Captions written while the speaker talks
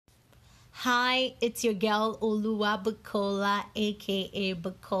Hi, it's your girl Olua Bukola, aka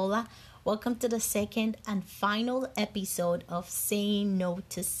Bukola. Welcome to the second and final episode of Saying No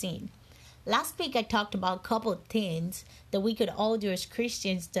to Sin. Last week I talked about a couple of things that we could all do as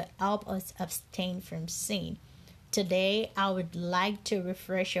Christians to help us abstain from sin. Today I would like to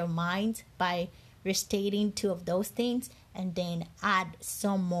refresh your minds by restating two of those things and then add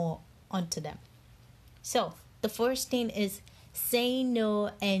some more onto them. So, the first thing is saying no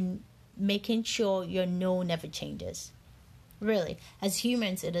and making sure your no never changes. Really, as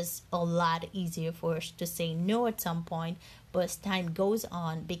humans, it is a lot easier for us to say no at some point, but as time goes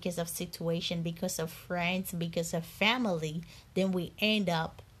on, because of situation, because of friends, because of family, then we end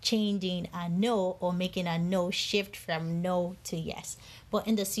up changing a no or making a no shift from no to yes. But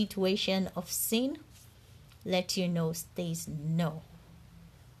in the situation of sin, let your no stays no.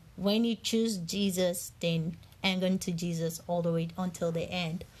 When you choose Jesus, then hang on to Jesus all the way until the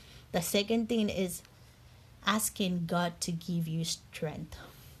end. The second thing is asking God to give you strength.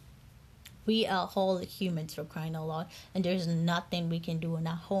 We are all humans, for crying out loud, and there's nothing we can do on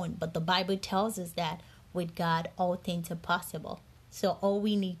our own. But the Bible tells us that with God, all things are possible. So all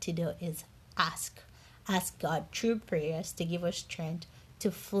we need to do is ask. Ask God through prayers to give us strength to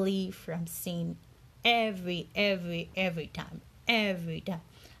flee from sin every time. Every time.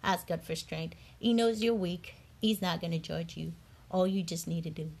 Ask God for strength. He knows you're weak. He's not going to judge you. All you just need to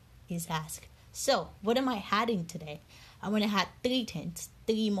do is ask. So, what am I adding today? I'm going to add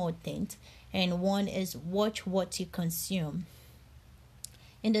three more things. And one is watch what you consume.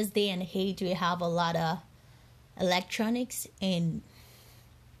 In this day and age, we have a lot of electronics and,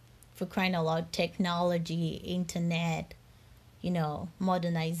 for crying out loud, technology, internet,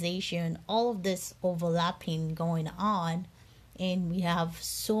 modernization, all of this overlapping going on. And we have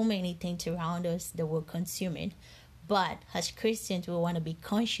so many things around us that we're consuming. But as Christians, we want to be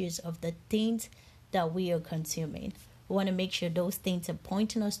conscious of the things that we are consuming. We want to make sure those things are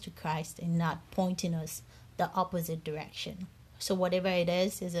pointing us to Christ and not pointing us the opposite direction. So whatever it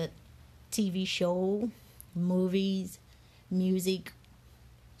is a TV show, movies, music,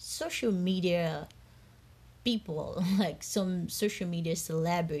 social media people, like some social media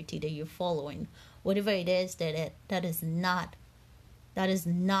celebrity that you're following, whatever it is that is not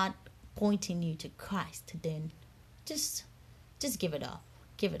pointing you to Christ, then just give it up.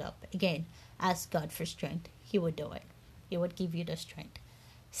 Give it up. Again, ask God for strength. He would do it. He would give you the strength.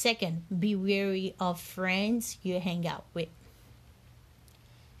 Second, be wary of friends you hang out with.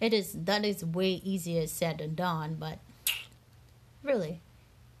 That is way easier said than done, but really,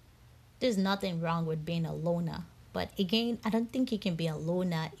 there's nothing wrong with being a loner. But again, I don't think you can be a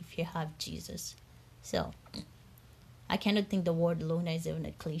loner if you have Jesus. So, I cannot think the word loner is even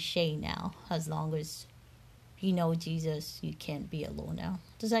a cliche now. As long as you know Jesus, you can't be a loner.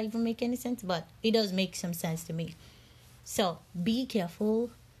 Does that even make any sense? But it does make some sense to me. So, be careful.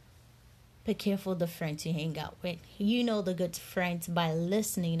 Be careful the friends you hang out with. You know the good friends by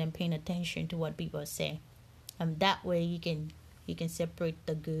listening and paying attention to what people say. That way you can separate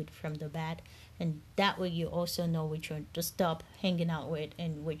the good from the bad. And that way you also know which one to stop hanging out with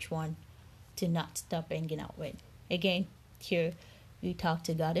and which one to not stop hanging out with. Again, here you talk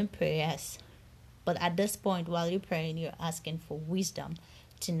to God in prayers. But at this point, while you're praying, you're asking for wisdom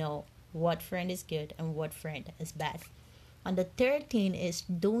to know what friend is good and what friend is bad. And the third thing is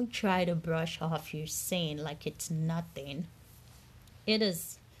don't try to brush off your sin like it's nothing. It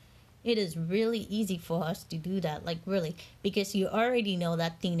is really easy for us to do that, like really, because you already know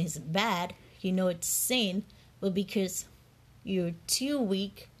that thing is bad, you know it's sin, but because you're too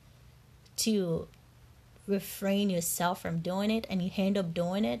weak to refrain yourself from doing it and you end up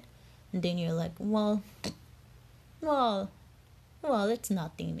doing it, and then you're like, well, it's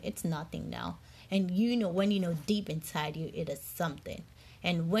nothing now. And when you know deep inside you it is something.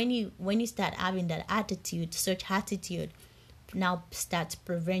 And when you start having that attitude, such attitude now starts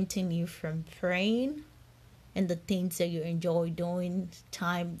preventing you from praying and the things that you enjoy doing,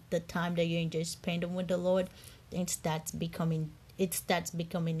 the time that you enjoy spending with the Lord, it starts becoming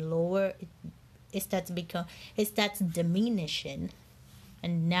lower. It starts diminishing.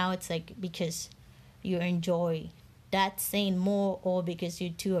 And now it's like because you enjoy that sin more, or because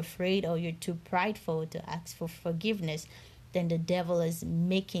you're too afraid or you're too prideful to ask for forgiveness, then the devil is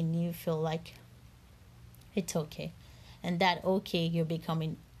making you feel like it's okay. And that you're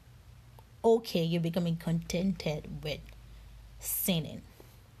becoming contented with sinning.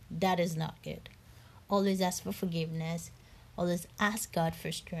 That is not good. Always ask for forgiveness. Always ask God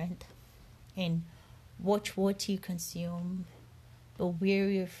for strength. And watch what you consume. But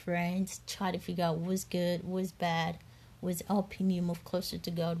weary of friends. Try to figure out what's good, what's bad, who is helping you move closer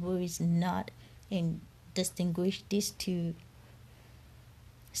to God, who is not, and distinguish these two,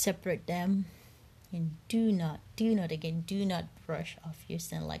 separate them, and do not brush off your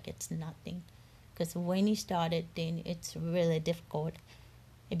sin like it's nothing. Because when you start it, then it's really difficult.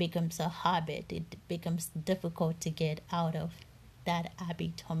 It becomes a habit. It becomes difficult to get out of that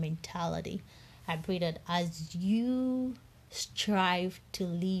habit or mentality. I pray that as you strive to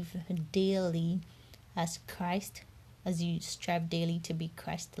live daily as Christ, as you strive daily to be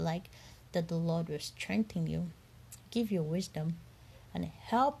Christ-like, that the Lord will strengthen you, give you wisdom, and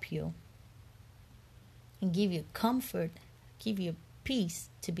help you, and give you comfort, give you peace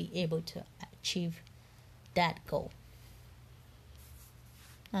to be able to achieve that goal.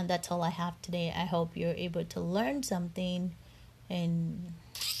 And that's all I have today. I hope you're able to learn something and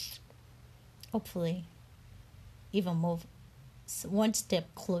hopefully even move one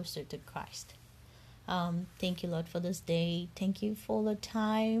step closer to Christ. Thank you, Lord, for this day. Thank you for the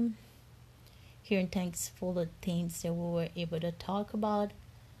time here, and thanks for the things that we were able to talk about.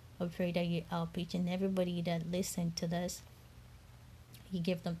 I pray that you help each and everybody that listened to this. You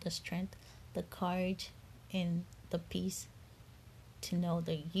give them the strength, the courage, and the peace to know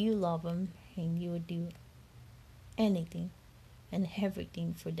that you love them and you would do anything and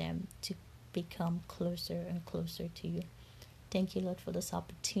everything for them to become closer and closer to you. Thank you, Lord, for this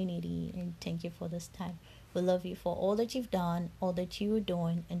opportunity, and thank you for this time. We love you for all that you've done, all that you are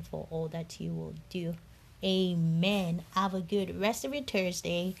doing, and for all that you will do. Amen. Have a good rest of your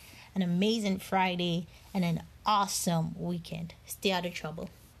Thursday, an amazing Friday, and an awesome weekend. Stay out of trouble.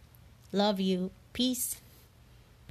 Love you. Peace.